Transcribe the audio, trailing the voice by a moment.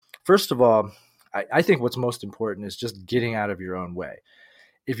first of all, I think what's most important is just getting out of your own way.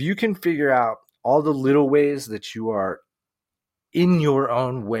 If you can figure out all the little ways that you are in your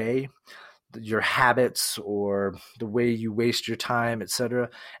own way, your habits or the way you waste your time, etc.,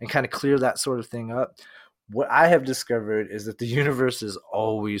 and kind of clear that sort of thing up, what I have discovered is that the universe is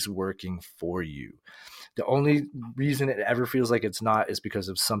always working for you. The only reason it ever feels like it's not is because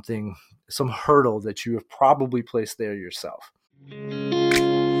of some hurdle that you have probably placed there yourself.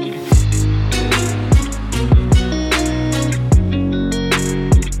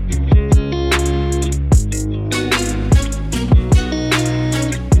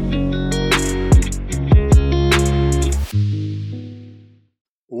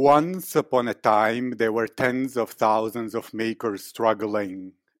 Once upon a time, there were tens of thousands of makers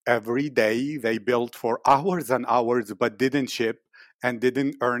struggling. Every day, they built for hours and hours but didn't ship and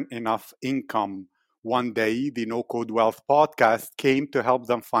didn't earn enough income. One day, the No Code Wealth podcast came to help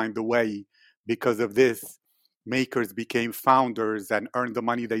them find a way. Because of this, makers became founders and earned the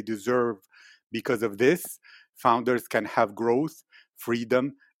money they deserve. Because of this, founders can have growth,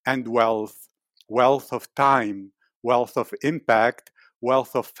 freedom, and wealth. Wealth of time, wealth of impact,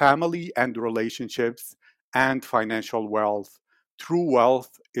 wealth of family and relationships, and financial wealth. True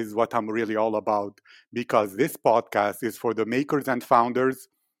wealth is what I'm really all about, because this podcast is for the makers and founders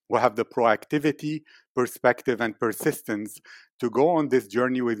who have the proactivity, perspective, and persistence to go on this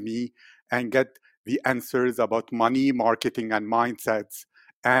journey with me and get the answers about money, marketing, and mindsets.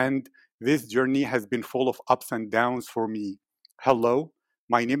 And this journey has been full of ups and downs for me. Hello,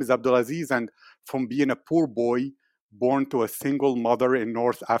 my name is Abdulaziz, and from being a poor boy born to a single mother in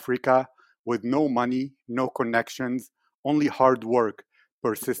North Africa with no money, no connections, only hard work,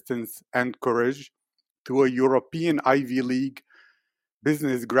 persistence, and courage, to a European Ivy League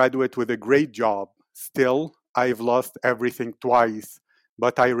business graduate with a great job. Still, I've lost everything twice,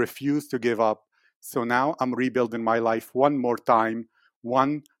 but I refuse to give up. So now I'm rebuilding my life one more time,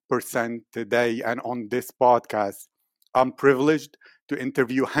 1% today, and on this podcast. I'm privileged to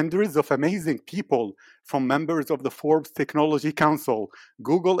interview hundreds of amazing people, from members of the Forbes Technology Council,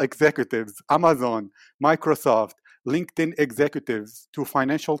 Google executives, Amazon, Microsoft, LinkedIn executives, to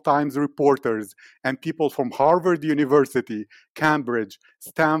Financial Times reporters, and people from Harvard University, Cambridge,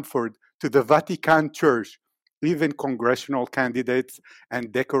 Stanford, to the Vatican Church, even congressional candidates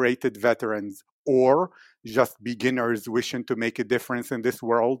and decorated veterans, or just beginners wishing to make a difference in this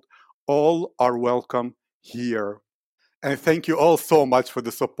world. All are welcome here. And thank you all so much for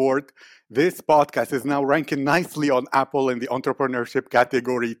the support. This podcast is now ranking nicely on Apple in the entrepreneurship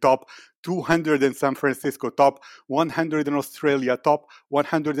category, top 200 in San Francisco, top 100 in Australia, top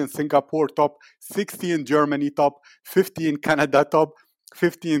 100 in Singapore, top 60 in Germany, top 50 in Canada, top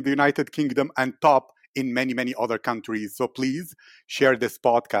 50 in the United Kingdom, and top in many, many other countries. So please share this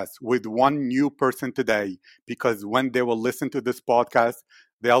podcast with one new person today, because when they will listen to this podcast,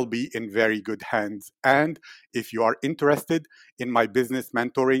 they'll be in very good hands. And if you are interested in my business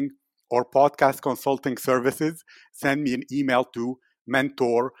mentoring or podcast consulting services, send me an email to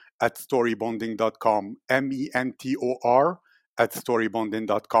mentor@storybonding.com,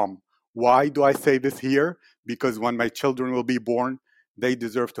 mentor@storybonding.com. Why do I say this here? Because when my children will be born, they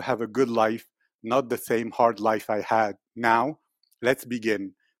deserve to have a good life, not the same hard life I had. Now, let's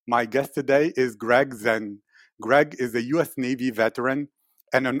begin. My guest today is Greg Zen. Greg is a U.S. Navy veteran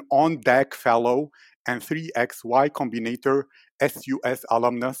and an on-deck fellow and 3XY Combinator SUS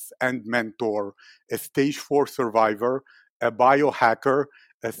alumnus and mentor, a stage 4 survivor, a biohacker,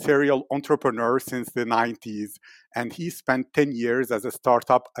 a serial entrepreneur since the 90s, and he spent 10 years as a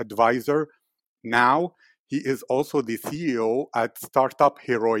startup advisor. Now, he is also the CEO at Startup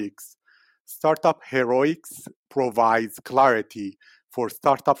Heroics. Startup Heroics provides clarity for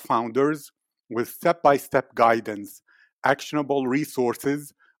startup founders with step-by-step guidance, actionable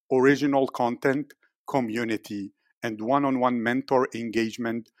resources, original content, community, and one-on-one mentor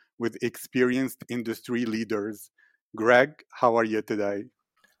engagement with experienced industry leaders. Greg, how are you today?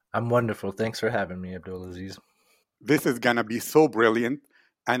 I'm wonderful. Thanks for having me, Abdulaziz. This is going to be so brilliant,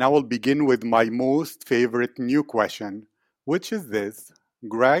 and I will begin with my most favorite new question, which is this.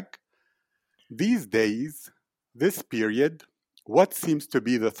 Greg, these days, this period, what seems to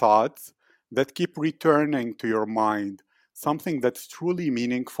be the thoughts that keep returning to your mind? Something that's truly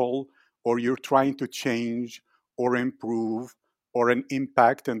meaningful, or you're trying to change or improve, or an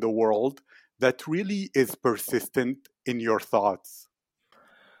impact in the world that really is persistent in your thoughts?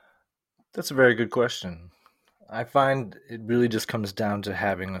 That's a very good question. I find it really just comes down to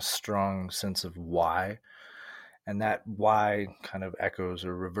having a strong sense of why, and that why kind of echoes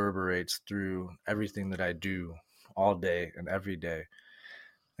or reverberates through everything that I do all day and every day.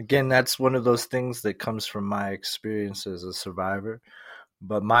 Again, that's one of those things that comes from my experience as a survivor.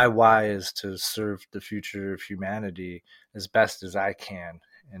 But my why is to serve the future of humanity as best as I can.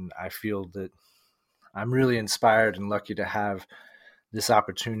 And I feel that I'm really inspired and lucky to have this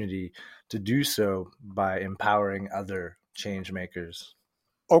opportunity to do so by empowering other change makers.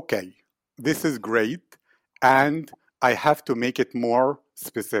 Okay, this is great. And I have to make it more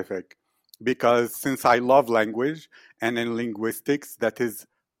specific because since I love language and in linguistics, that is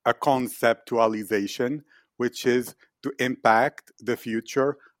a conceptualization, which is to impact the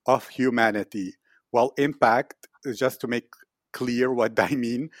future of humanity. Well, impact, just to make clear what I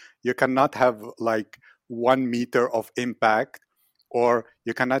mean, you cannot have like 1 meter of impact, or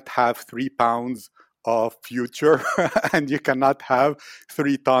you cannot have 3 pounds of future, and you cannot have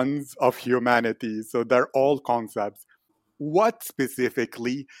 3 tons of humanity. So they're all concepts. What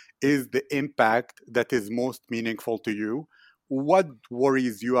specifically is the impact that is most meaningful to you? What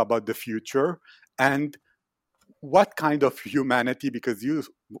worries you about the future? And what kind of humanity, because you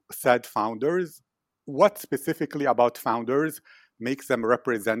said founders, what specifically about founders makes them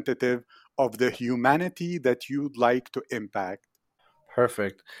representative of the humanity that you'd like to impact?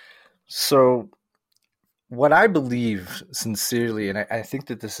 Perfect. So, what I believe sincerely, and I think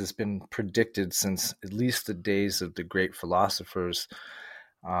that this has been predicted since at least the days of the great philosophers,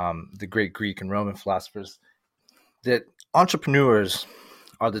 the great Greek and Roman philosophers, that entrepreneurs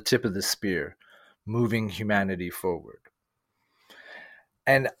are the tip of the spear moving humanity forward.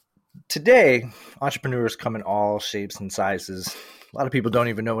 And today, entrepreneurs come in all shapes and sizes. A lot of people don't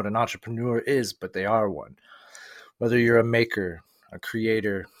even know what an entrepreneur is, but they are one. Whether you're a maker, a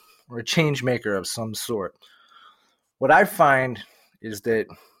creator, or a change maker of some sort, what I find is that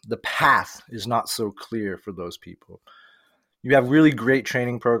the path is not so clear for those people. You have really great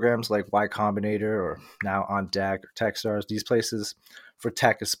training programs like Y Combinator or now On Deck or Techstars, these places for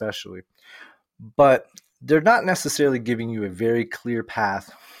tech especially. But they're not necessarily giving you a very clear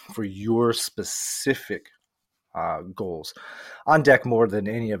path for your specific goals. On Deck more than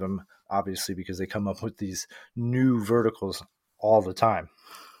any of them, obviously, because they come up with these new verticals all the time.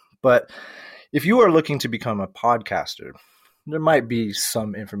 But if you are looking to become a podcaster, there might be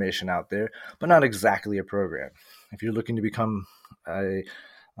some information out there, but not exactly a program. If you're looking to become a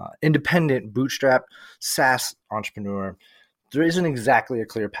independent bootstrap SaaS entrepreneur, there isn't exactly a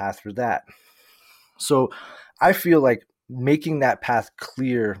clear path for that. So I feel like making that path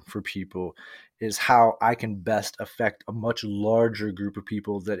clear for people is how I can best affect a much larger group of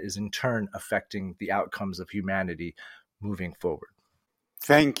people that is in turn affecting the outcomes of humanity moving forward.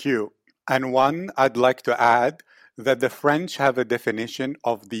 Thank you. And one, I'd like to add that the French have a definition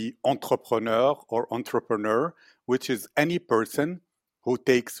of the entrepreneur or entrepreneur, which is any person who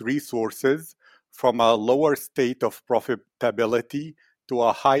takes resources from a lower state of profitability to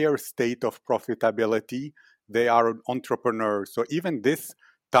a higher state of profitability. They are an entrepreneur. So even this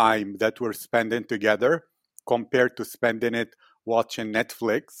time that we're spending together, compared to spending it watching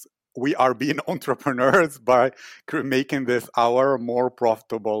Netflix, we are being entrepreneurs by making this hour more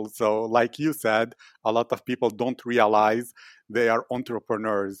profitable. So, like you said, a lot of people don't realize they are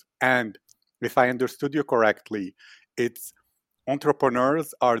entrepreneurs. And if I understood you correctly, it's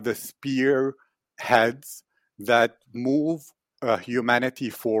entrepreneurs are the spearheads that move humanity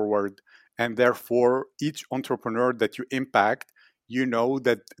forward. And therefore, each entrepreneur that you impact, you know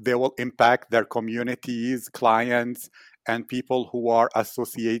that they will impact their communities, clients, and people who are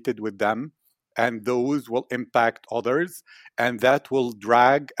associated with them. And those will impact others. And that will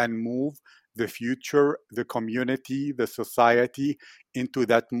drag and move the future, the community, the society into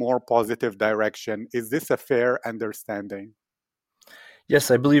that more positive direction. Is this a fair understanding? Yes,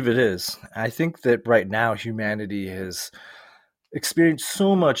 I believe it is. I think that right now humanity has experienced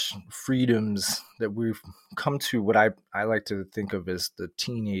so much freedoms that we've come to what I like to think of as the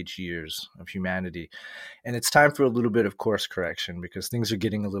teenage years of humanity. And it's time for a little bit of course correction because things are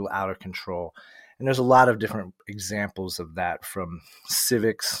getting a little out of control. And there's a lot of different examples of that, from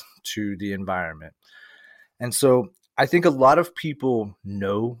civics to the environment. And so I think a lot of people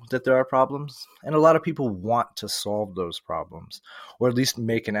know that there are problems, and a lot of people want to solve those problems, or at least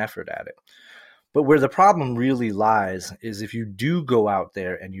make an effort at it. But where the problem really lies is if you do go out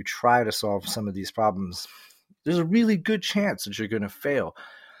there and you try to solve some of these problems, there's a really good chance that you're going to fail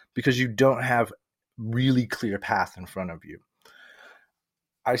because you don't have really clear path in front of you.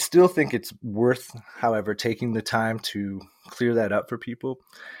 I still think it's worth, however, taking the time to clear that up for people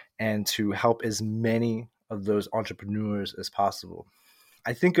and to help as many of those entrepreneurs as possible.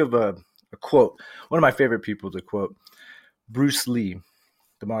 I think of a quote, one of my favorite people to quote, Bruce Lee,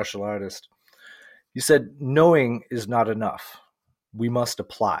 the martial artist. He said, "Knowing is not enough. We must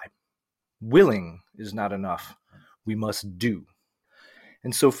apply. Willing is not enough. We must do.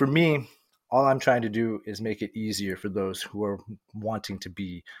 And so for me, all I'm trying to do is make it easier for those who are wanting to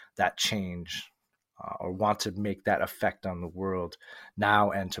be that change or want to make that effect on the world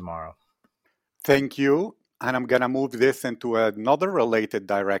now and tomorrow. Thank you. And I'm going to move this into another related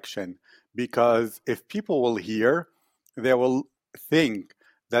direction, because if people will hear, they will think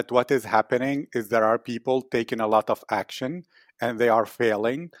that what is happening is there are people taking a lot of action and they are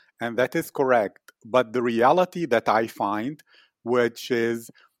failing. And that is correct. But the reality that I find, which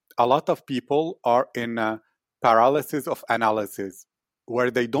is a lot of people are in a paralysis of analysis, where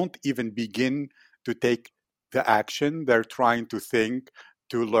they don't even begin to take the action. They're trying to think,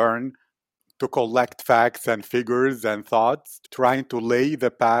 to learn, to collect facts and figures and thoughts, trying to lay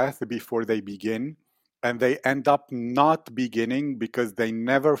the path before they begin. And they end up not beginning because they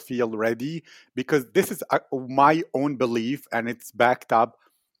never feel ready. Because this is my own belief, and it's backed up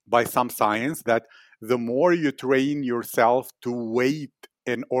by some science, that the more you train yourself to wait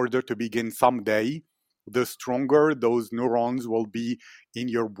in order to begin someday, the stronger those neurons will be in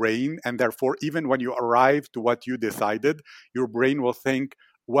your brain. And therefore, even when you arrive to what you decided, your brain will think,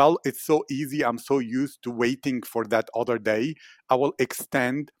 well, it's so easy. I'm so used to waiting for that other day. I will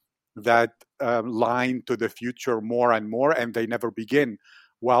extend that line to the future more and more, and they never begin.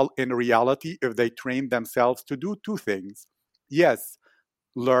 Well, in reality, if they train themselves to do two things, yes,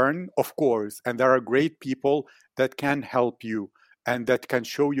 learn, of course, and there are great people that can help you and that can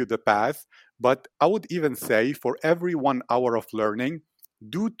show you the path. But I would even say for every 1 hour of learning,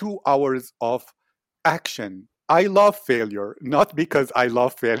 do 2 hours of action. I love failure, not because I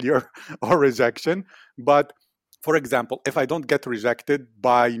love failure or rejection, but for example, if I don't get rejected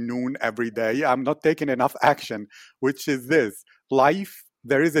by noon every day, I'm not taking enough action, which is this life.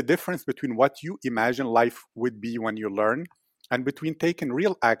 There is a difference between what you imagine life would be when you learn and between taking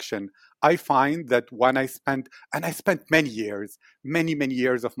real action. I find that when I spent many years, many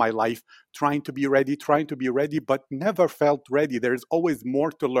years of my life trying to be ready, but never felt ready. There's always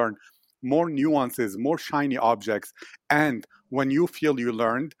more to learn, more nuances, more shiny objects. And when you feel you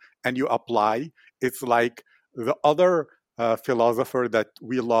learned and you apply, it's like the other philosopher that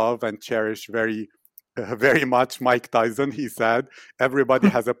we love and cherish very much, Mike Tyson. He said, everybody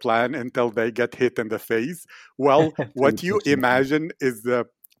has a plan until they get hit in the face. Well, what you imagine is the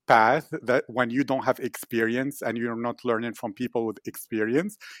path that when you don't have experience and you're not learning from people with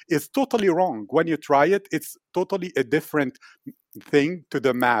experience is totally wrong. When you try it, it's totally a different thing to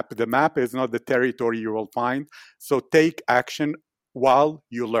the map. The map is not the territory you will find. So take action while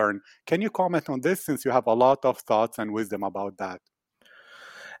you learn. Can you comment on this, since you have a lot of thoughts and wisdom about that?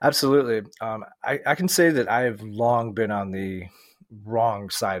 Absolutely. I can say that I have long been on the wrong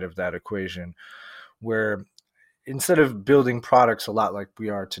side of that equation, where instead of building products a lot like we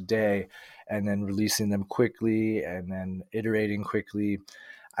are today and then releasing them quickly and then iterating quickly,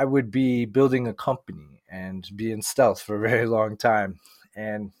 I would be building a company and be in stealth for a very long time.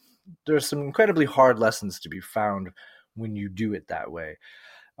 And there's some incredibly hard lessons to be found when you do it that way,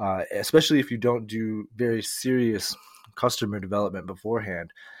 especially if you don't do very serious customer development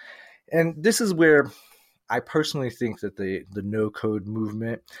beforehand. And this is where I personally think that the no-code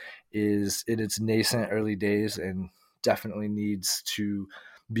movement is in its nascent early days and definitely needs to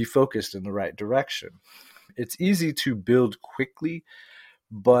be focused in the right direction. It's easy to build quickly,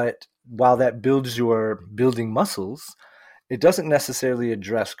 but while that builds your building muscles, it doesn't necessarily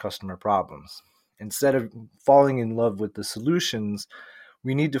address customer problems. Instead of falling in love with the solutions,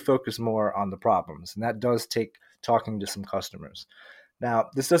 we need to focus more on the problems. And that does take talking to some customers. Now,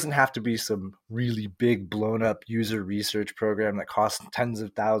 this doesn't have to be some really big blown up user research program that costs tens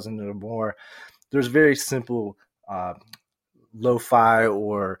of thousands or more. There's very simple lo-fi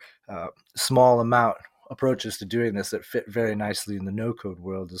or small amount approaches to doing this that fit very nicely in the no-code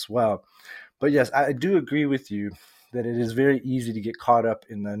world as well. But yes, I do agree with you that it is very easy to get caught up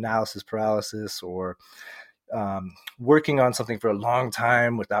in the analysis paralysis or working on something for a long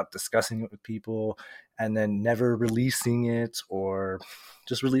time without discussing it with people and then never releasing it, or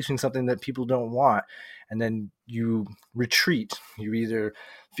just releasing something that people don't want. And then you retreat. You either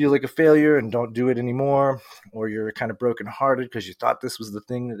feel like a failure and don't do it anymore, or you're kind of brokenhearted because you thought this was the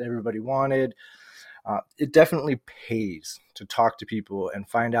thing that everybody wanted. It definitely pays to talk to people and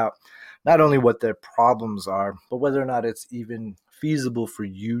find out not only what their problems are, but whether or not it's even feasible for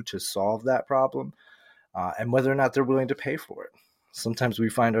you to solve that problem, and whether or not they're willing to pay for it. Sometimes we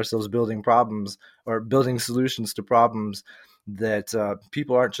find ourselves building problems or building solutions to problems that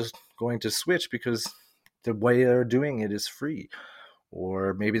people aren't just going to switch because the way they're doing it is free,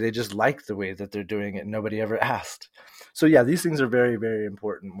 or maybe they just like the way that they're doing it and nobody ever asked. So yeah, these things are very, very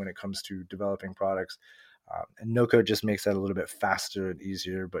important when it comes to developing products. And no code just makes that a little bit faster and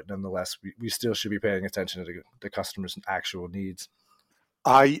easier, but nonetheless, we still should be paying attention to the customer's actual needs.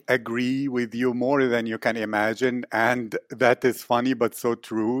 I agree with you more than you can imagine. And that is funny, but so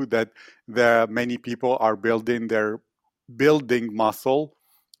true that there many people are building their building muscle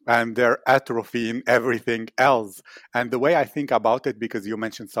and they're atrophying everything else. And the way I think about it, because you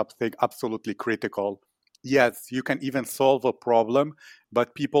mentioned something absolutely critical. Yes, you can even solve a problem,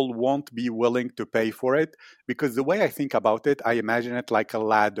 but people won't be willing to pay for it. Because the way I think about it, I imagine it like a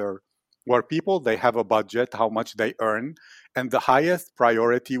ladder where people they have a budget, how much they earn, and the highest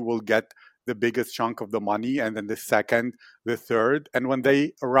priority will get the biggest chunk of the money, and then the second, the third. And when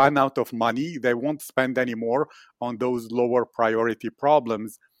they run out of money, they won't spend anymore on those lower priority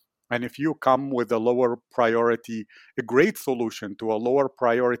problems. And if you come with a lower priority, a great solution to a lower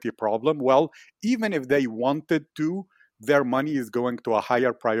priority problem, well, even if they wanted to, their money is going to a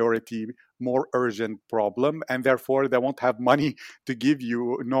higher priority, more urgent problem. And therefore, they won't have money to give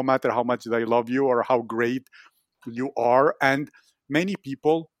you, no matter how much they love you or how great you are. And many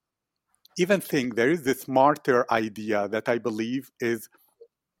people even think there is this smarter idea that I believe is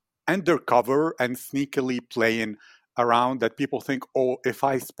undercover and sneakily playing around, that people think, oh, if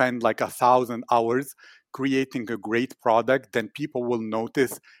I spend like 1,000 hours creating a great product, then people will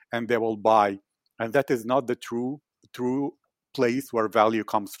notice and they will buy. And that is not the true place where value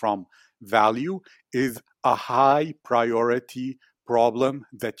comes from. Value is a high priority problem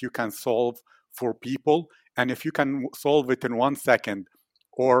that you can solve for people. And if you can solve it in 1 second,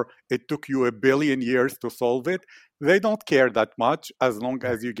 or it took you 1 billion years to solve it, they don't care that much as long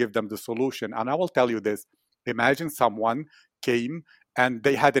as you give them the solution. And I will tell you this: imagine someone came and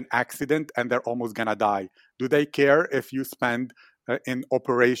they had an accident and they're almost gonna die. Do they care if you spend in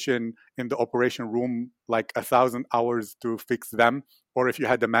the operation room like 1,000 hours to fix them, or if you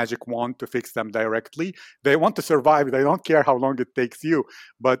had a magic wand to fix them directly? They want to survive. They don't care how long it takes you.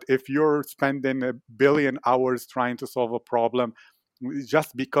 But if you're spending 1 billion hours trying to solve a problem,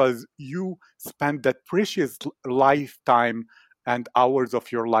 just because you spend that precious lifetime and hours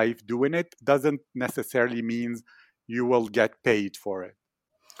of your life doing it, doesn't necessarily mean you will get paid for it.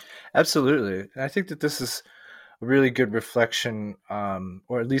 Absolutely. And I think that this is a really good reflection,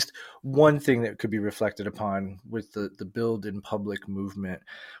 or at least one thing that could be reflected upon with the Build in Public movement,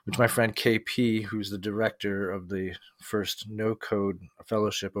 which my friend KP, who's the director of the first No Code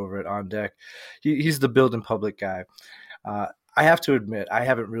fellowship over at On Deck, he's the Build in Public guy. I have to admit, I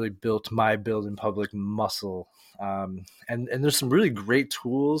haven't really built my Build in Public muscle. And there's some really great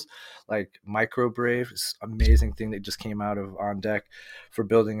tools like Microbrave, this amazing thing that just came out of On Deck for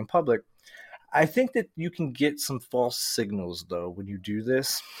building in public. I think that you can get some false signals, though, when you do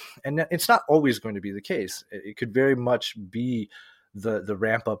this. And it's not always going to be the case. It could very much be the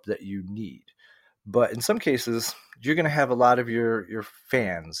ramp up that you need. But in some cases, you're going to have a lot of your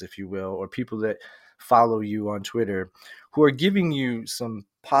fans, if you will, or people that follow you on Twitter who are giving you some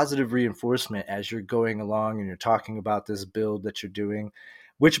positive reinforcement as you're going along and you're talking about this build that you're doing.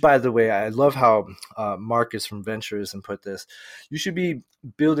 Which, by the way, I love how Marcus from Venturism put this. You should be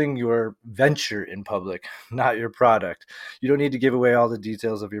building your venture in public, not your product. You don't need to give away all the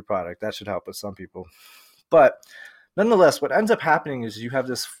details of your product. That should help with some people. But nonetheless, what ends up happening is you have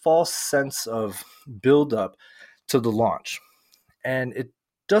this false sense of buildup to the launch. And it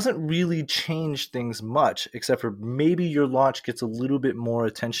doesn't really change things much, except for maybe your launch gets a little bit more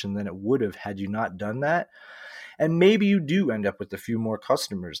attention than it would have had you not done that. And maybe you do end up with a few more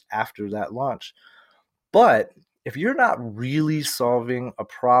customers after that launch. But if you're not really solving a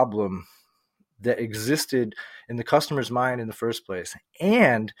problem that existed in the customer's mind in the first place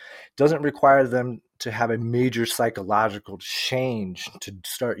and doesn't require them to have a major psychological change to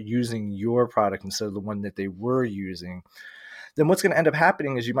start using your product instead of the one that they were using, then what's going to end up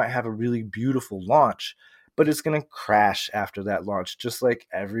happening is you might have a really beautiful launch, but it's going to crash after that launch, just like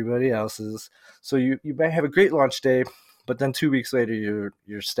everybody else's. So you might have a great launch day, but then 2 weeks later,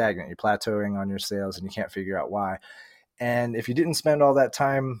 you're stagnant, you're plateauing on your sales, and you can't figure out why. And if you didn't spend all that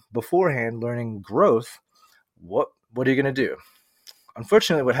time beforehand learning growth, what are you going to do?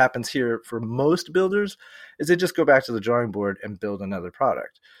 Unfortunately, what happens here for most builders is they just go back to the drawing board and build another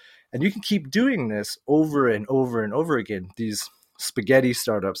product. And you can keep doing this over and over and over again, these spaghetti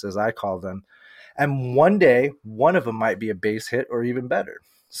startups, as I call them. And one day, one of them might be a base hit or even better.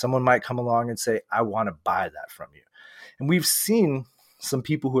 Someone might come along and say, I want to buy that from you. And we've seen some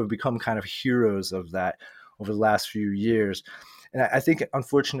people who have become kind of heroes of that over the last few years. And I think,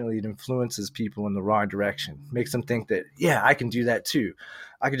 unfortunately, it influences people in the wrong direction, makes them think that, yeah, I can do that too.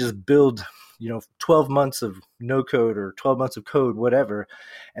 I could just build, 12 months of no code or 12 months of code, whatever,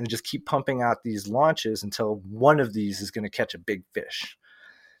 and just keep pumping out these launches until one of these is going to catch a big fish.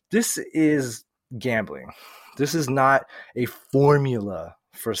 This is gambling. This is not a formula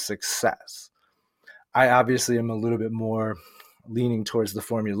for success. I obviously am a little bit more leaning towards the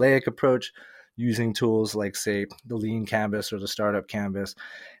formulaic approach, using tools like, say, the Lean Canvas or the Startup Canvas,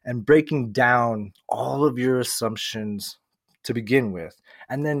 and breaking down all of your assumptions to begin with,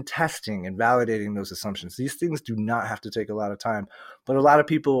 and then testing and validating those assumptions. These things do not have to take a lot of time, but a lot of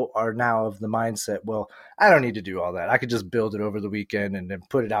people are now of the mindset, well, I don't need to do all that. I could just build it over the weekend and then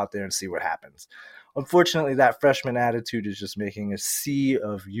put it out there and see what happens. Unfortunately, that freshman attitude is just making a sea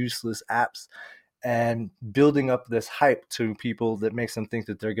of useless apps and building up this hype to people that makes them think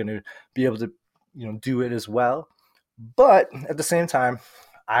that they're going to be able to, do it as well. But at the same time,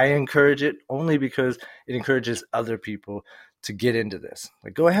 I encourage it only because it encourages other people to get into this.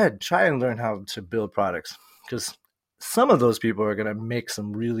 Like, go ahead, try and learn how to build products, because some of those people are going to make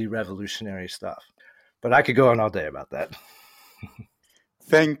some really revolutionary stuff. But I could go on all day about that.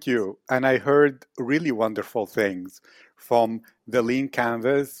 Thank you. And I heard really wonderful things from the Lean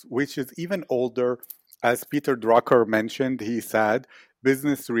Canvas, which is even older. As Peter Drucker mentioned, he said,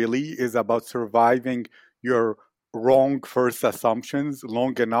 business really is about surviving your wrong first assumptions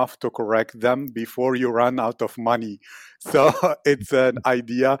long enough to correct them before you run out of money. So it's an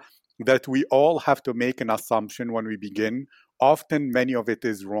idea that we all have to make an assumption when we begin. Often, many of it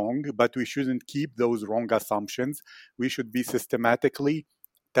is wrong, but we shouldn't keep those wrong assumptions. We should be systematically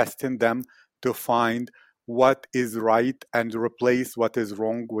testing them to find what is right and replace what is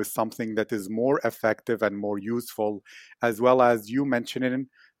wrong with something that is more effective and more useful, as well as you mentioning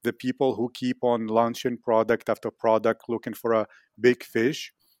the people who keep on launching product after product looking for a big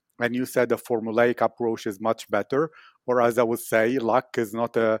fish. And you said the formulaic approach is much better, or as I would say, luck is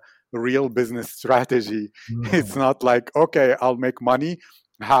not a real business strategy. Mm-hmm. It's not like, okay, I'll make money.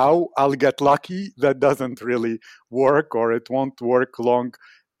 How I'll get lucky? That doesn't really work, or it won't work long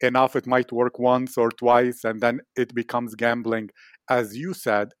enough. It might work once or twice, and then it becomes gambling, as you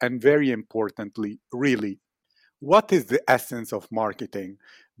said. And very importantly, really, what is the essence of marketing?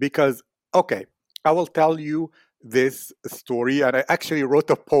 Because, okay, I will tell you this story, and I actually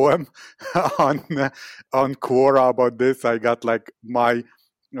wrote a poem on Quora about this. I got like my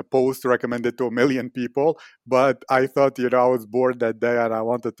post recommended to 1 million people, but I thought, I was bored that day and I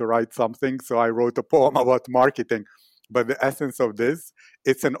wanted to write something, so I wrote a poem about marketing. But the essence of this,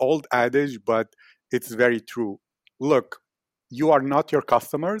 it's an old adage, but it's very true. Look, you are not your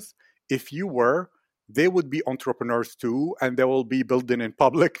customers. If you were, they would be entrepreneurs too, and they will be building in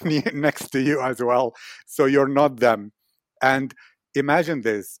public next to you as well. So you're not them. And imagine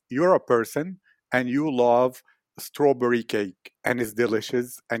this, you're a person and you love strawberry cake and it's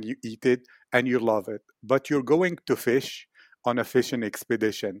delicious and you eat it and you love it, but you're going to fish on a fishing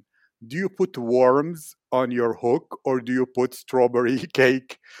expedition. Do you put worms on your hook or do you put strawberry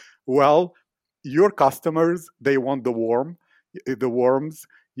cake? Well, your customers, they want the worms.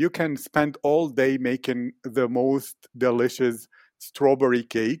 You can spend all day making the most delicious strawberry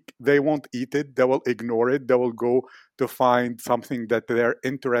cake. They won't eat it. They will ignore it. They will go to find something that they're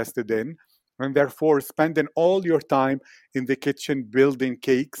interested in. And therefore, spending all your time in the kitchen building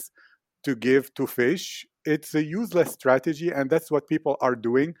cakes to give to fish, it's a useless strategy. And that's what people are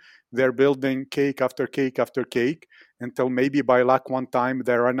doing. They're building cake after cake after cake until maybe by luck one time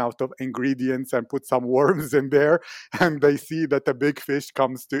they run out of ingredients and put some worms in there and they see that a big fish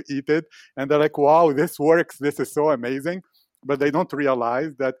comes to eat it. And they're like, wow, this works. This is so amazing. But they don't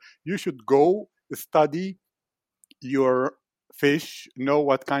realize that you should go study your fish, know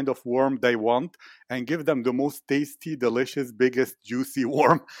what kind of worm they want, and give them the most tasty, delicious, biggest, juicy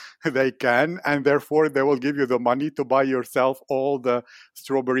worm they can. And therefore, they will give you the money to buy yourself all the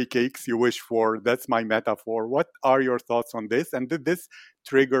strawberry cakes you wish for. That's my metaphor. What are your thoughts on this? And did this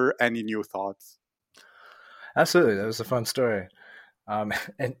trigger any new thoughts? Absolutely. That was a fun story. And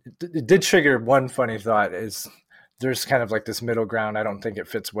it did trigger one funny thought is there's kind of like this middle ground. I don't think it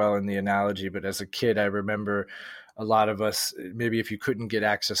fits well in the analogy, but as a kid, I remember a lot of us, maybe if you couldn't get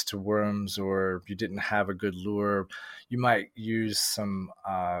access to worms or you didn't have a good lure, you might use some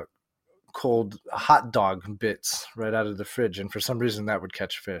cold hot dog bits right out of the fridge. And for some reason that would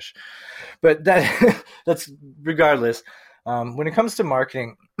catch fish. But that's regardless. When it comes to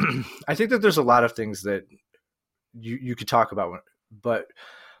marketing, I think that there's a lot of things that you could talk about, but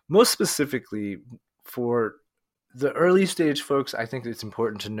most specifically for the early stage folks, I think it's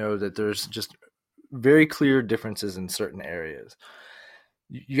important to know that there's just very clear differences in certain areas.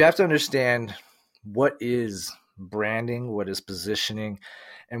 You have to understand what is branding, what is positioning,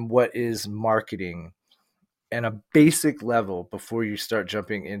 and what is marketing at a basic level before you start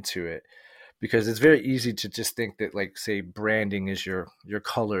jumping into it, because it's very easy to just think that, like, say branding is your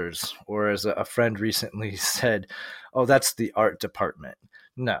colors, or as a friend recently said, oh, that's the art department.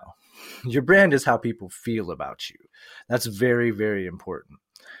 No, your brand is how people feel about you. That's very, very important.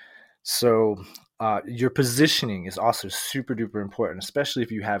 So your positioning is also super duper important, especially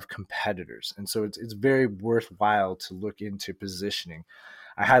if you have competitors. And so it's very worthwhile to look into positioning.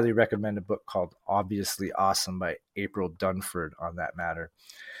 I highly recommend a book called Obviously Awesome by April Dunford on that matter.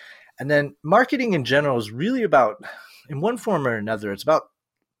 And then marketing in general is really about, in one form or another, it's about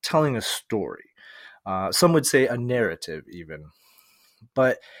telling a story. Some would say a narrative even.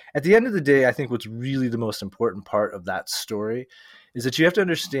 But at the end of the day, I think what's really the most important part of that story is that you have to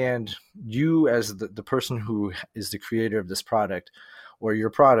understand, you as the person who is the creator of this product or your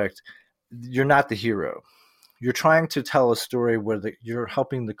product, you're not the hero. You're trying to tell a story where you're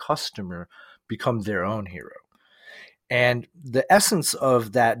helping the customer become their own hero. And the essence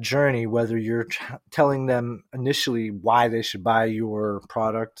of that journey, whether you're telling them initially why they should buy your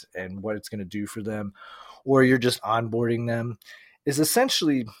product and what it's going to do for them, or you're just onboarding them, is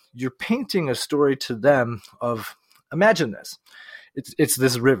essentially you're painting a story to them of, imagine this. It's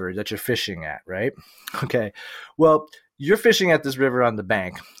this river that you're fishing at, right? Okay. Well, you're fishing at this river on the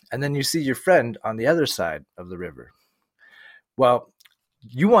bank, and then you see your friend on the other side of the river. Well,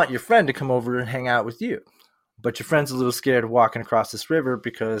 you want your friend to come over and hang out with you. But your friend's a little scared of walking across this river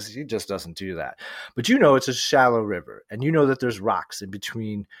because he just doesn't do that. But you know it's a shallow river, and you know that there's rocks in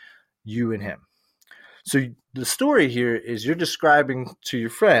between you and him. So the story here is you're describing to your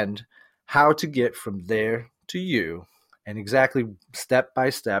friend how to get from there to you, and exactly step by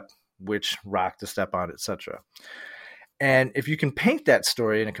step which rock to step on, etc. And if you can paint that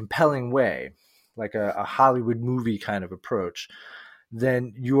story in a compelling way, like a Hollywood movie kind of approach,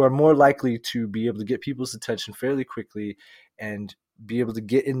 then you are more likely to be able to get people's attention fairly quickly and be able to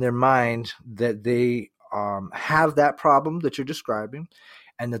get in their mind that they have that problem that you're describing,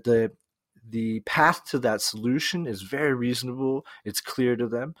 and that the path to that solution is very reasonable, it's clear to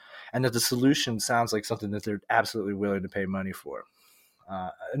them, and that the solution sounds like something that they're absolutely willing to pay money for.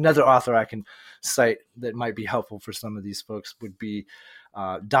 Another author I can cite that might be helpful for some of these folks would be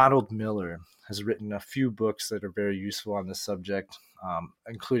Donald Miller. Has written a few books that are very useful on this subject,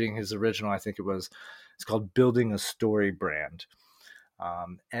 including his original, I think it's called Building a Story Brand.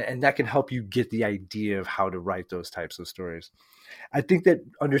 And that can help you get the idea of how to write those types of stories. I think that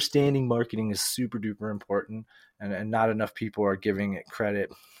understanding marketing is super duper important, and not enough people are giving it credit.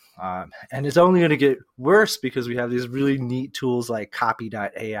 And it's only going to get worse because we have these really neat tools like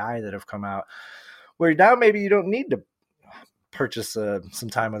copy.ai that have come out, where now maybe you don't need to purchase some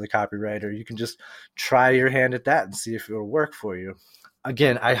time with a copywriter. You can just try your hand at that and see if it'll work for you.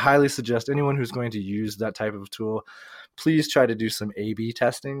 Again, I highly suggest anyone who's going to use that type of tool, please try to do some A/B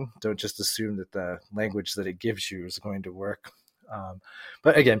testing. Don't just assume that the language that it gives you is going to work.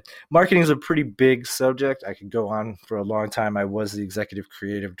 But again, marketing is a pretty big subject. I could go on for a long time. I was the executive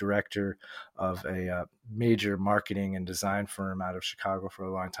creative director of a major marketing and design firm out of Chicago for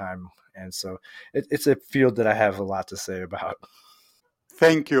a long time. And so it's a field that I have a lot to say about.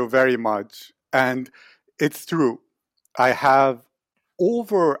 Thank you very much. And it's true. I have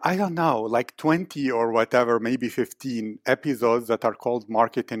over, I don't know, like 20 or whatever, maybe 15 episodes that are called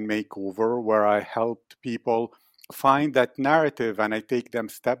Marketing Makeover, where I helped people find that narrative and I take them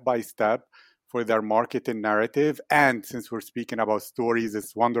step by step for their marketing narrative. And since we're speaking about stories,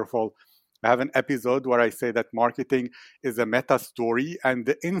 it's wonderful. I have an episode where I say that marketing is a meta story, and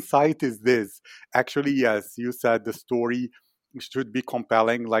the insight is this. Actually, yes, you said the story should be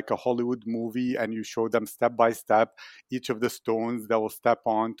compelling, like a Hollywood movie, and you show them step by step each of the stones they will step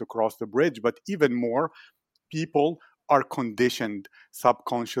on to cross the bridge. But even more, people are conditioned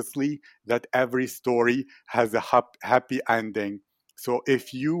subconsciously that every story has a happy ending. So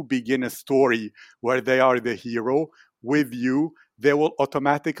if you begin a story where they are the hero with you, they will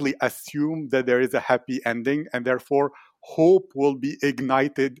automatically assume that there is a happy ending, and therefore hope will be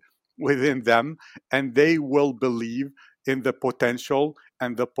ignited within them, and they will believe in the potential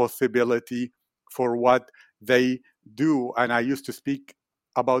and the possibility for what they do. And I used to speak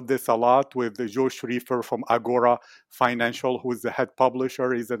about this a lot with Joe Schriefer from Agora Financial, who is the head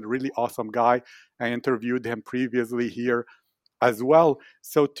publisher. He's a really awesome guy. I interviewed him previously here as well.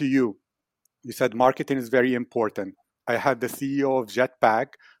 So to you, you said marketing is very important. I had the CEO of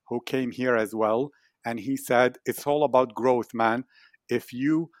Jetpack who came here as well, and he said, it's all about growth, man. If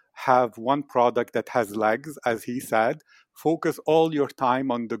you have one product that has legs, as he said. Focus all your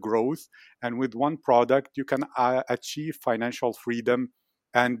time on the growth, and with one product, you can achieve financial freedom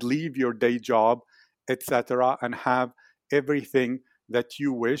and leave your day job, etc., and have everything that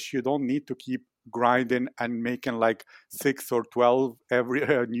you wish. You don't need to keep grinding and making like 6 or 12 every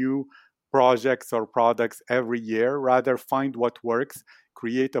new projects or products every year. Rather, find what works,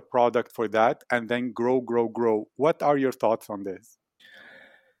 create a product for that, and then grow, grow, grow. What are your thoughts on this?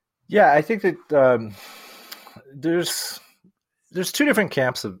 Yeah, I think that there's two different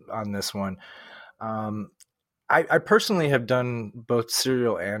camps on this one. Um, I personally have done both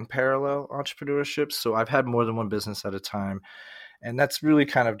serial and parallel entrepreneurship, so I've had more than one business at a time, and that's really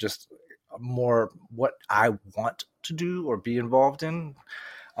kind of just more what I want to do or be involved in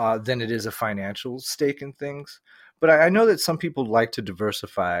than it is a financial stake in things. But I know that some people like to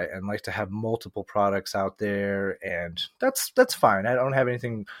diversify and like to have multiple products out there, and that's fine. I don't have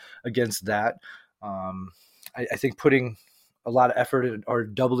anything against that. I think putting a lot of effort or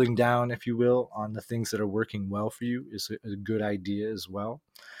doubling down, if you will, on the things that are working well for you is a good idea as well.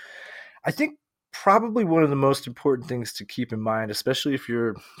 I think probably one of the most important things to keep in mind, especially if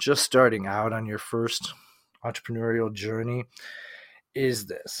you're just starting out on your first entrepreneurial journey, is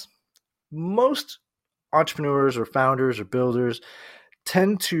this. Most entrepreneurs or founders or builders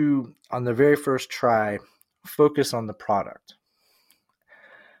tend to, on the very first try, focus on the product.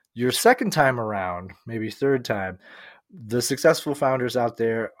 Your second time around, maybe third time, the successful founders out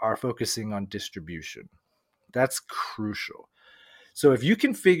there are focusing on distribution. That's crucial. So if you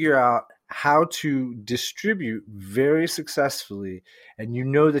can figure out how to distribute very successfully and you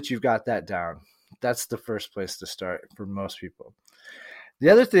know that you've got that down, that's the first place to start for most people. The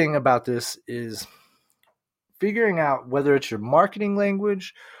other thing about this is figuring out whether it's your marketing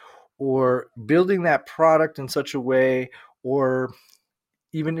language or building that product in such a way, or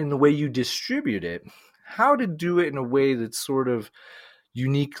even in the way you distribute it, how to do it in a way that's sort of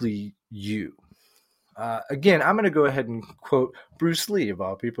uniquely you. Again, I'm going to go ahead and quote Bruce Lee, of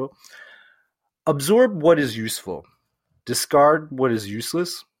all people. Absorb what is useful, discard what is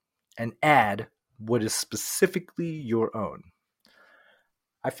useless, and add what is specifically your own.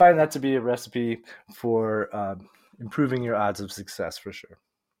 I find that to be a recipe for improving your odds of success for sure.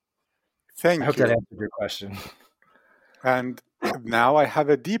 I hope Thank that you. answered your question. And now I have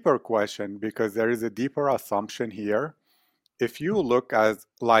a deeper question because there is a deeper assumption here. If you look at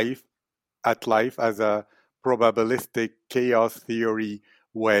life as a probabilistic chaos theory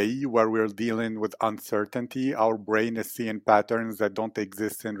way where we're dealing with uncertainty, our brain is seeing patterns that don't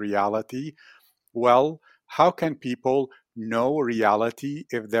exist in reality. Well, how can people know reality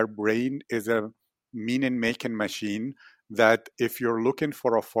if their brain is a meaning making machine? That if you're looking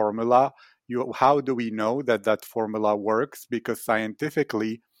for a formula, how do we know that that formula works? Because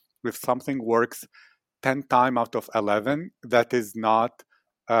scientifically, if something works 10 times out of 11, that is not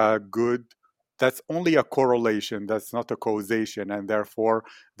good. That's only a correlation, that's not a causation, and therefore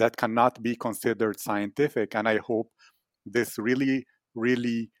that cannot be considered scientific. And I hope this really,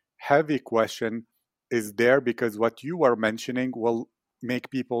 really heavy question is there because what you are mentioning will make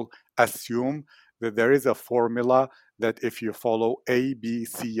people assume that there is a formula that if you follow A, B,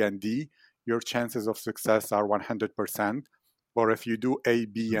 C, and D, your chances of success are 100%. Or if you do A,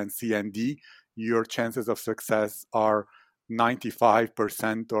 B, and C, and D, your chances of success are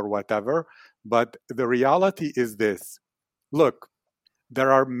 95% or whatever. But the reality is this. Look,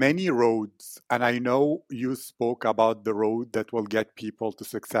 there are many roads, and I know you spoke about the road that will get people to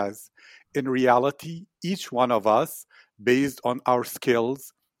success. In reality, each one of us, based on our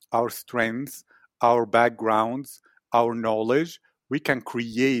skills, our strengths, our backgrounds, our knowledge, we can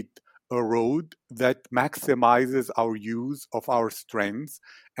create a road that maximizes our use of our strengths.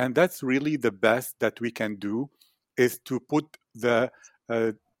 And that's really the best that we can do, is to put the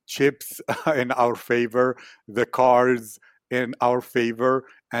chips in our favor, the cards in our favor,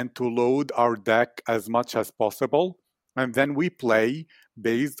 and to load our deck as much as possible. And then we play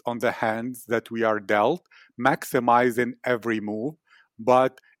based on the hands that we are dealt, maximizing every move.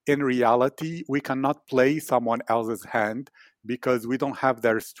 But in reality, we cannot play someone else's hand because we don't have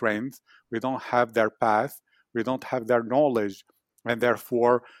their strength, we don't have their path, we don't have their knowledge. And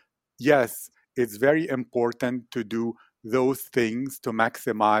therefore, yes, it's very important to do those things to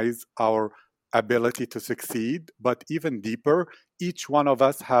maximize our ability to succeed. But even deeper, each one of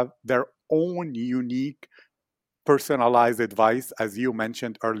us have their own unique personalized advice, as you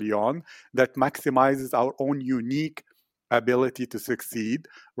mentioned early on, that maximizes our own unique ability to succeed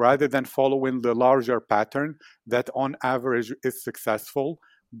rather than following the larger pattern that on average is successful,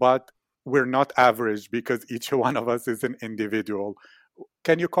 but we're not average because each one of us is an individual.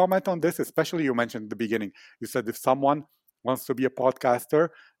 Can you comment on this? Especially, you mentioned at the beginning, you said if someone wants to be a podcaster,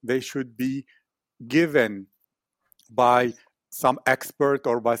 they should be given by some expert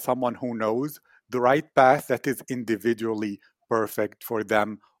or by someone who knows the right path that is individually perfect for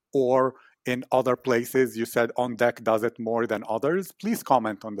them. Or in other places, you said On Deck does it more than others. Please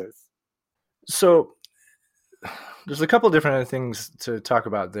comment on this. So there's a couple different things to talk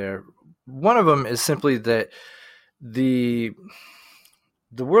about there. One of them is simply that the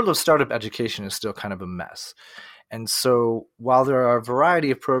world of startup education is still kind of a mess. And so while there are a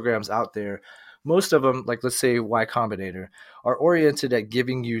variety of programs out there, most of them, like let's say Y Combinator, are oriented at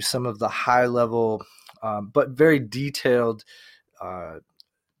giving you some of the high level, but very detailed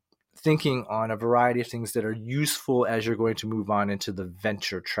thinking on a variety of things that are useful as you're going to move on into the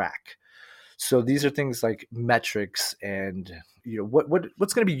venture track. So these are things like metrics and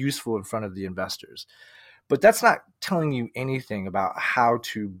what's going to be useful in front of the investors. But that's not telling you anything about how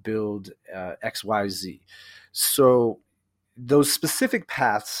to build XYZ. So those specific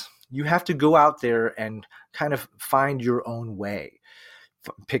paths, you have to go out there and kind of find your own way.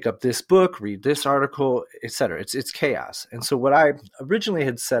 Pick up this book, read this article, etc. It's chaos. And so what I originally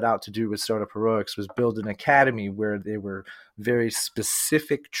had set out to do with Startup Heroics was build an academy where there were very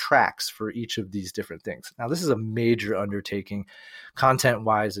specific tracks for each of these different things. Now, this is a major undertaking.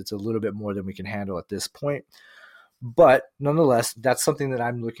 Content-wise, it's a little bit more than we can handle at this point. But nonetheless, that's something that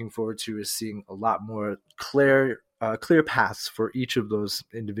I'm looking forward to, is seeing a lot more clear paths for each of those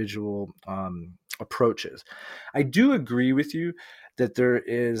individual approaches. I do agree with you that there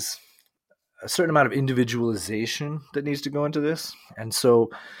is a certain amount of individualization that needs to go into this. And so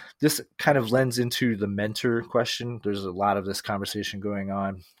this kind of lends into the mentor question. There's a lot of this conversation going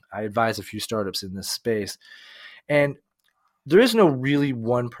on. I advise a few startups in this space. And there is no really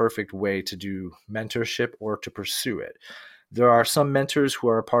one perfect way to do mentorship or to pursue it. There are some mentors who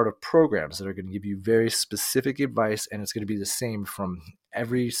are a part of programs that are going to give you very specific advice, and it's going to be the same from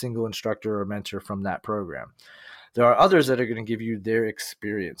every single instructor or mentor from that program. There are others that are going to give you their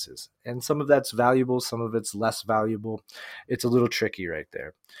experiences, and some of that's valuable, some of it's less valuable. It's a little tricky right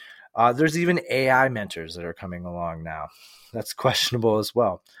there. There's even AI mentors that are coming along now. That's questionable as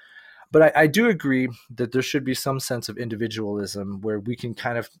well. But I do agree that there should be some sense of individualism where we can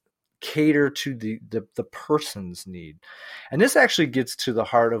kind of cater to the person's need. And this actually gets to the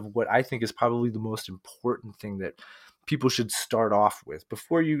heart of what I think is probably the most important thing that people should start off with.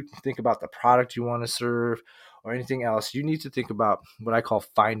 Before you think about the product you want to serve or anything else, you need to think about what I call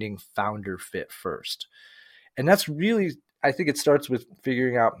finding founder fit first. And that's really, I think it starts with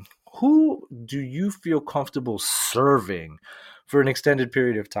figuring out, who do you feel comfortable serving for an extended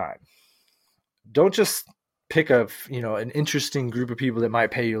period of time? Don't just pick an interesting group of people that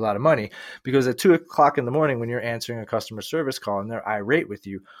might pay you a lot of money, because at 2:00 in the morning when you're answering a customer service call and they're irate with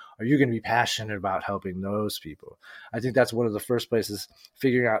you, are you going to be passionate about helping those people? I think that's one of the first places,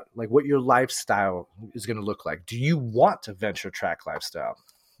 figuring out like what your lifestyle is going to look like. Do you want a venture track lifestyle?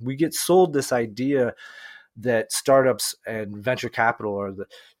 We get sold this idea that startups and venture capital are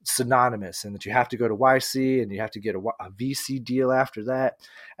synonymous, and that you have to go to YC and you have to get a VC deal after that.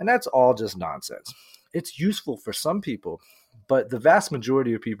 And that's all just nonsense. It's useful for some people, but the vast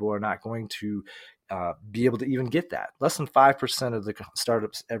majority of people are not going to be able to even get that. Less than 5% of the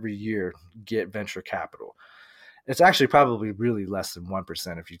startups every year get venture capital. It's actually probably really less than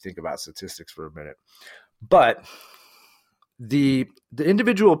 1% if you think about statistics for a minute. But the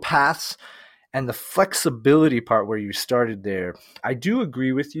individual paths and the flexibility part where you started there, I do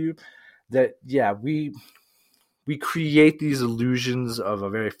agree with you that, yeah, we create these illusions of a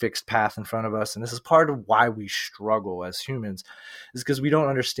very fixed path in front of us. And this is part of why we struggle as humans, is because we don't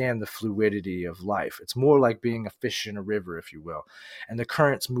understand the fluidity of life. It's more like being a fish in a river, if you will. And the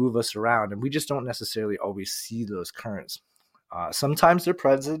currents move us around, and we just don't necessarily always see those currents. Sometimes they're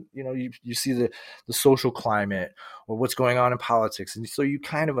present. You see the social climate or what's going on in politics, and so you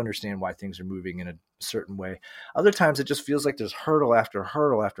kind of understand why things are moving in a certain way. Other times it just feels like there's hurdle after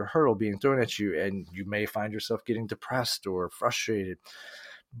hurdle after hurdle being thrown at you, and you may find yourself getting depressed or frustrated.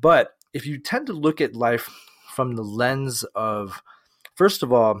 But if you tend to look at life from the lens of, first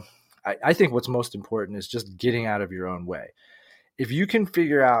of all, I think what's most important is just getting out of your own way. If you can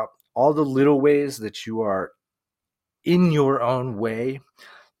figure out all the little ways that you are in your own way,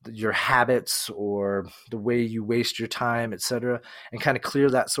 your habits or the way you waste your time, etc., and kind of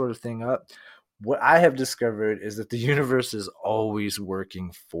clear that sort of thing up, what I have discovered is that the universe is always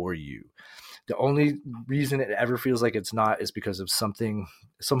working for you. The only reason it ever feels like it's not is because of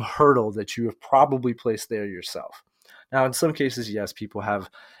some hurdle that you have probably placed there yourself. Now, in some cases, yes, people have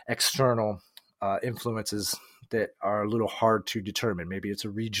external influences that are a little hard to determine. Maybe it's a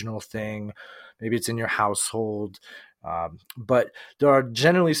regional thing, maybe it's in your household. But there are,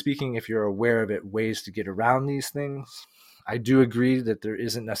 generally speaking, if you're aware of it, ways to get around these things. I do agree that there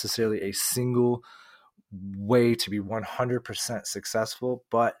isn't necessarily a single way to be 100% successful,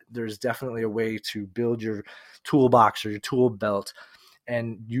 but there's definitely a way to build your toolbox or your tool belt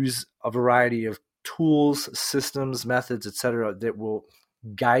and use a variety of tools, systems, methods, etc., that will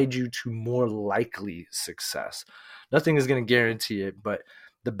guide you to more likely success. Nothing is going to guarantee it, but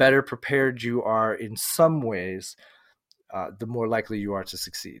the better prepared you are in some ways, the more likely you are to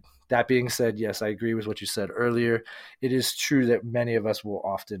succeed. That being said, yes, I agree with what you said earlier. It is true that many of us will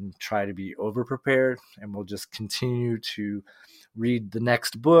often try to be over-prepared, and we'll just continue to read the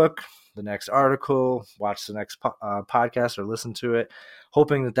next book, the next article, watch the next podcast, or listen to it,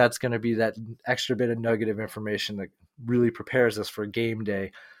 hoping that that's going to be that extra bit of nugget of information that really prepares us for game day,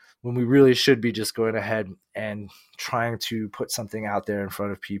 when we really should be just going ahead and trying to put something out there in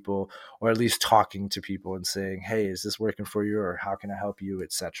front of people, or at least talking to people and saying, hey, is this working for you, or how can I help you,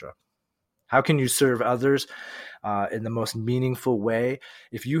 etc. How can you serve others in the most meaningful way?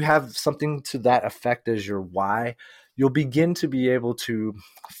 If you have something to that effect as your why, you'll begin to be able to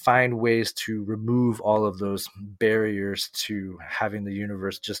find ways to remove all of those barriers to having the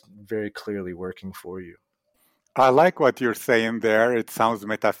universe just very clearly working for you. I like what you're saying there. It sounds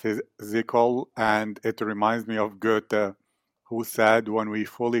metaphysical, and it reminds me of Goethe, who said, when we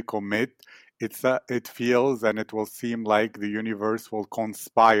fully commit, it feels and it will seem like the universe will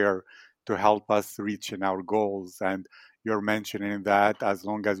conspire to help us reach in our goals. And you're mentioning that as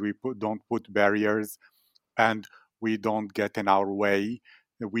long as we don't put barriers and we don't get in our way,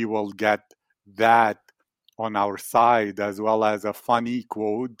 we will get that on our side. As well as a funny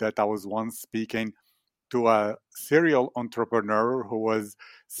quote that I was once speaking to a serial entrepreneur who was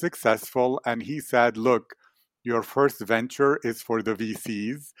successful, and he said, look, your first venture is for the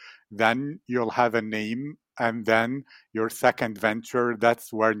VCs, then you'll have a name, and then your second venture,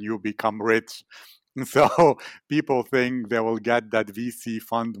 that's when you become rich. So people think they will get that VC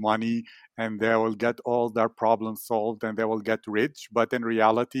fund money and they will get all their problems solved and they will get rich, but in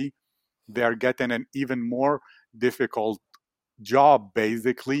reality they are getting an even more difficult job,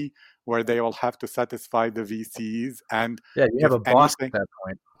 basically, where they will have to satisfy the VCs. And Yeah, you have if a boss anything, at that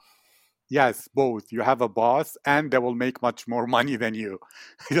point. yes, both. You have a boss and they will make much more money than you.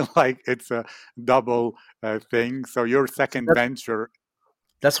 Like it's a double thing. So your second That's venture.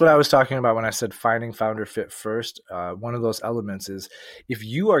 That's what I was talking about when I said finding founder fit first. One of those elements is, if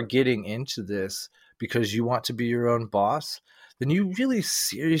you are getting into this because you want to be your own boss, then you really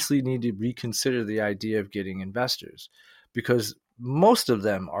seriously need to reconsider the idea of getting investors, because most of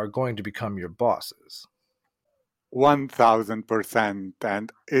them are going to become your bosses. 1000%.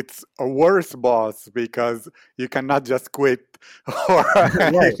 And it's a worse boss because you cannot just quit or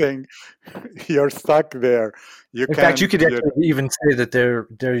Right. anything. You're stuck there. You In fact, you can't, could actually even say that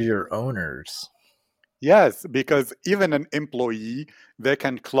they're your owners. yes, because even an employee, they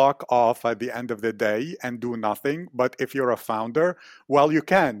can clock off at the end of the day and do nothing. But if you're a founder, well, you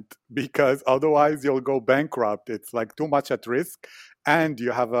can't, because otherwise you'll go bankrupt. It's like too much at risk. And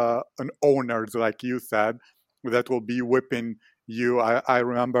you have an owner, like you said, that will be whipping you. I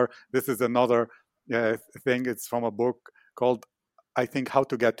remember this is another thing. It's from a book called, I think, How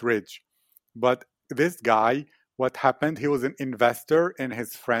to Get Rich. But this guy, what happened, he was an investor in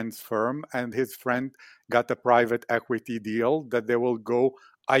his friend's firm, and his friend got a private equity deal that they will go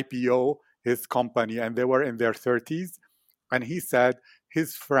IPO his company, and they were in their 30s. And he said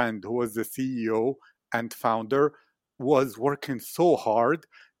his friend, who was the CEO and founder, was working so hard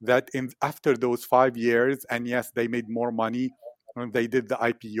that after those 5 years, and yes, they made more money when they did the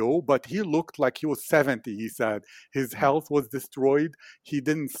IPO, but he looked like he was 70, he said. His health was destroyed. He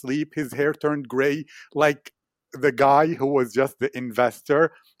didn't sleep. His hair turned gray, like the guy who was just the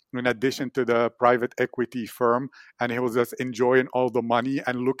investor in addition to the private equity firm, and he was just enjoying all the money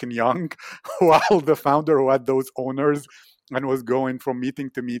and looking young, while the founder, who had those owners and was going from meeting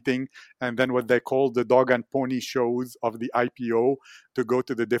to meeting, and then what they call the dog and pony shows of the IPO, to go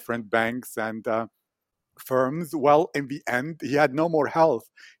to the different banks and firms. Well, in the end, he had no more health.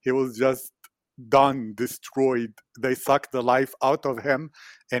 He was just done, destroyed. They sucked the life out of him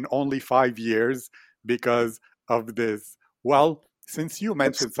in only 5 years because of this. Well, since you That's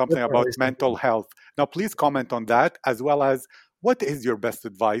mentioned something about definitely mental something. health, now please comment on that, as well as what is your best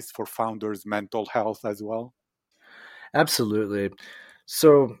advice for founders' mental health as well? Absolutely.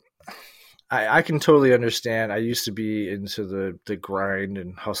 So I can totally understand. I used to be into the grind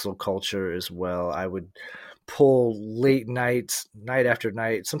and hustle culture as well. I would pull late nights, night after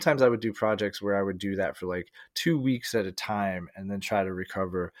night. Sometimes I would do projects where I would do that for like 2 weeks at a time and then try to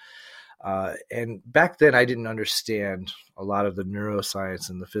recover. And back then, I didn't understand a lot of the neuroscience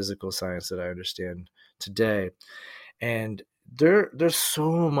and the physical science that I understand today. And there's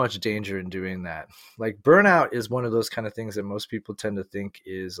so much danger in doing that. Like burnout is one of those kind of things that most people tend to think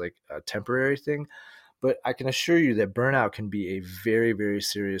is like a temporary thing. But I can assure you that burnout can be a very, very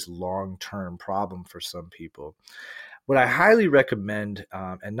serious long-term problem for some people. What I highly recommend,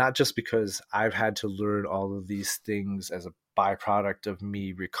 and not just because I've had to learn all of these things as a byproduct of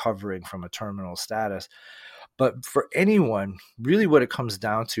me recovering from a terminal status, but for anyone, really what it comes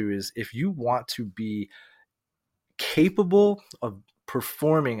down to is if you want to be capable of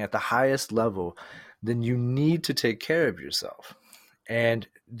performing at the highest level, then you need to take care of yourself. And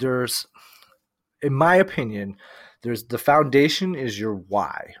there's, in my opinion, there's the foundation is your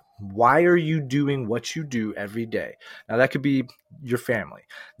why. Why are you doing what you do every day? Now, that could be your family.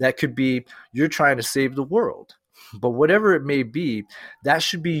 That could be you're trying to save the world. But whatever it may be, that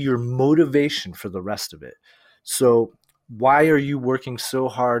should be your motivation for the rest of it. So, why are you working so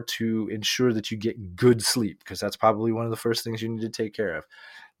hard to ensure that you get good sleep? Because that's probably one of the first things you need to take care of.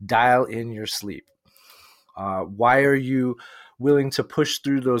 Dial in your sleep. Why are you willing to push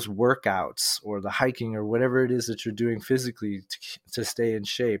through those workouts or the hiking or whatever it is that you're doing physically to stay in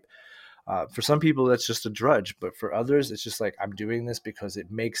shape? For some people, that's just a drudge, but for others, it's just like, I'm doing this because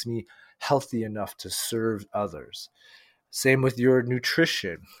it makes me healthy enough to serve others. Same with your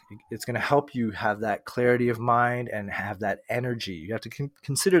nutrition. It's going to help you have that clarity of mind and have that energy. You have to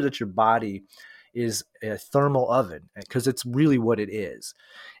consider that your body is a thermal oven because it's really what it is.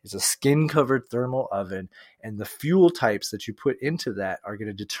 It's a skin covered thermal oven, and the fuel types that you put into that are going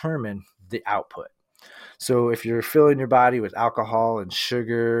to determine the output. So if you're filling your body with alcohol and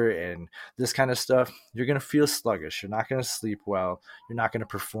sugar and this kind of stuff, you're going to feel sluggish. You're not going to sleep well. You're not going to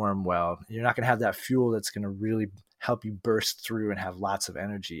perform well. You're not going to have that fuel that's going to really help you burst through and have lots of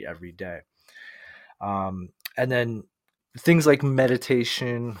energy every day. And then things like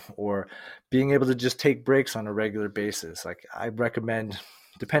meditation or being able to just take breaks on a regular basis. Like I recommend,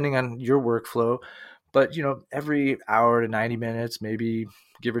 depending on your workflow, but every hour to 90 minutes, maybe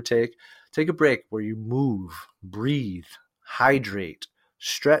give or take a break where you move, breathe, hydrate,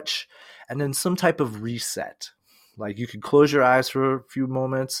 stretch, and then some type of reset. Like you could close your eyes for a few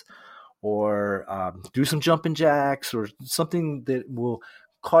moments or do some jumping jacks or something that will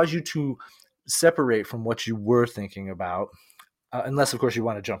cause you to separate from what you were thinking about, unless, of course, you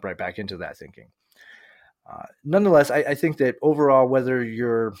want to jump right back into that thinking. Nonetheless, I think that overall, whether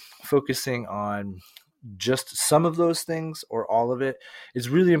you're focusing on just some of those things or all of it, it's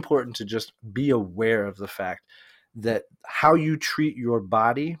really important to just be aware of the fact that how you treat your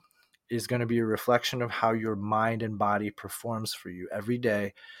body is going to be a reflection of how your mind and body performs for you every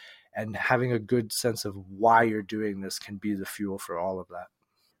day. And having a good sense of why you're doing this can be the fuel for all of that.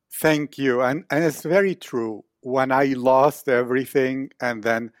 Thank you. And it's very true. When I lost everything and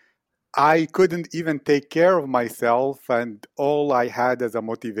then I couldn't even take care of myself, and all I had as a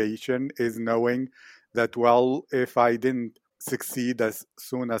motivation is knowing that, well, if I didn't succeed as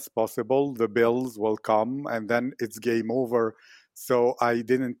soon as possible, the bills will come and then it's game over. So I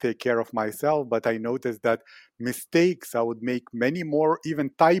didn't take care of myself, but I noticed that mistakes, I would make many more,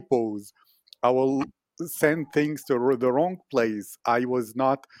 even typos. I will send things to the wrong place. I was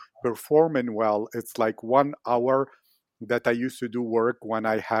not performing well. It's like 1 hour that I used to do work when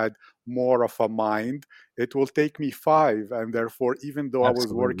I had more of a mind. It will take me five. And therefore, even though I was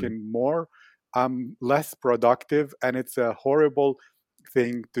Absolutely. working more, I'm less productive. And it's a horrible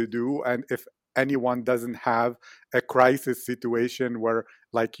thing to do. And if anyone doesn't have a crisis situation where,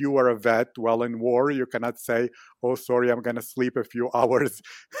 like, you are a vet, well, in war, you cannot say, oh, sorry, I'm going to sleep a few hours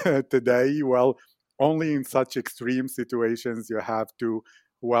today. Well, only in such extreme situations you have to,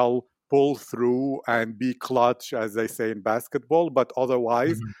 well, pull through and be clutch, as they say in basketball, but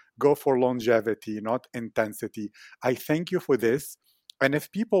otherwise Mhm. go for longevity, not intensity. I thank you for this. And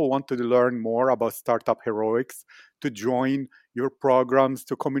if people want to learn more about Startup Heroics, to join your programs,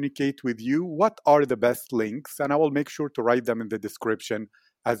 to communicate with you, what are the best links? And I will make sure to write them in the description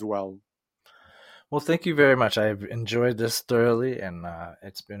as well. Well, thank you very much. I've enjoyed this thoroughly, and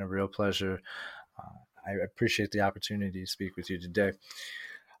it's been a real pleasure. I appreciate the opportunity to speak with you today.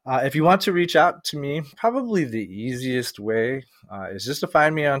 If you want to reach out to me, probably the easiest way is just to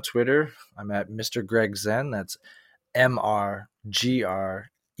find me on Twitter. I'm at Mr. Greg Zen. That's MrGregZen.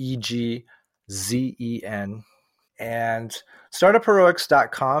 And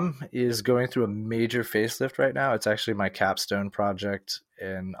startupheroics.com is going through a major facelift right now. It's actually my capstone project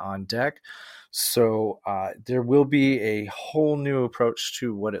and on deck. So there will be a whole new approach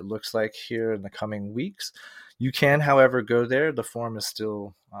to what it looks like here in the coming weeks. You can, however, go there. The form is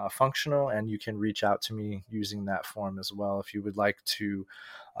still functional, and you can reach out to me using that form as well if you would like to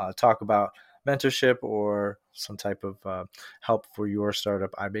talk about mentorship or some type of help for your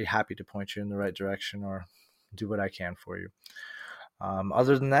startup. I'd be happy to point you in the right direction or do what I can for you.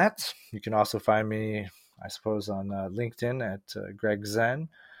 Other than that, you can also find me, I suppose, on LinkedIn at Greg Zen,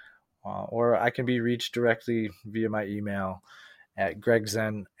 or I can be reached directly via my email at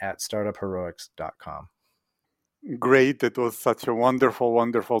gregzen@startupheroics.com. Great. It was such a wonderful,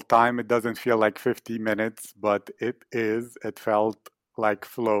 wonderful time. It doesn't feel like 50 minutes, but it is. It felt like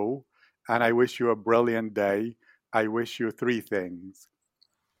flow. And I wish you a brilliant day. I wish you three things: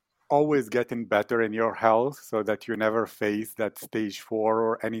 always getting better in your health so that you never face that stage 4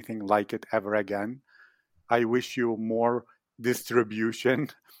 or anything like it ever again. I wish you more distribution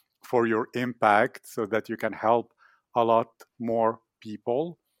for your impact so that you can help a lot more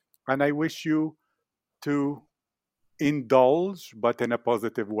people. And I wish you to indulge, but in a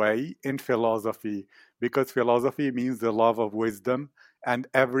positive way, in philosophy, because philosophy means the love of wisdom. And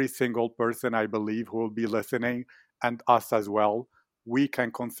every single person, I believe, who will be listening, and us as well, we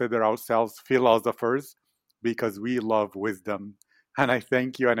can consider ourselves philosophers because we love wisdom. And I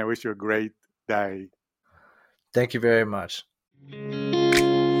thank you and I wish you a great day. Thank you very much.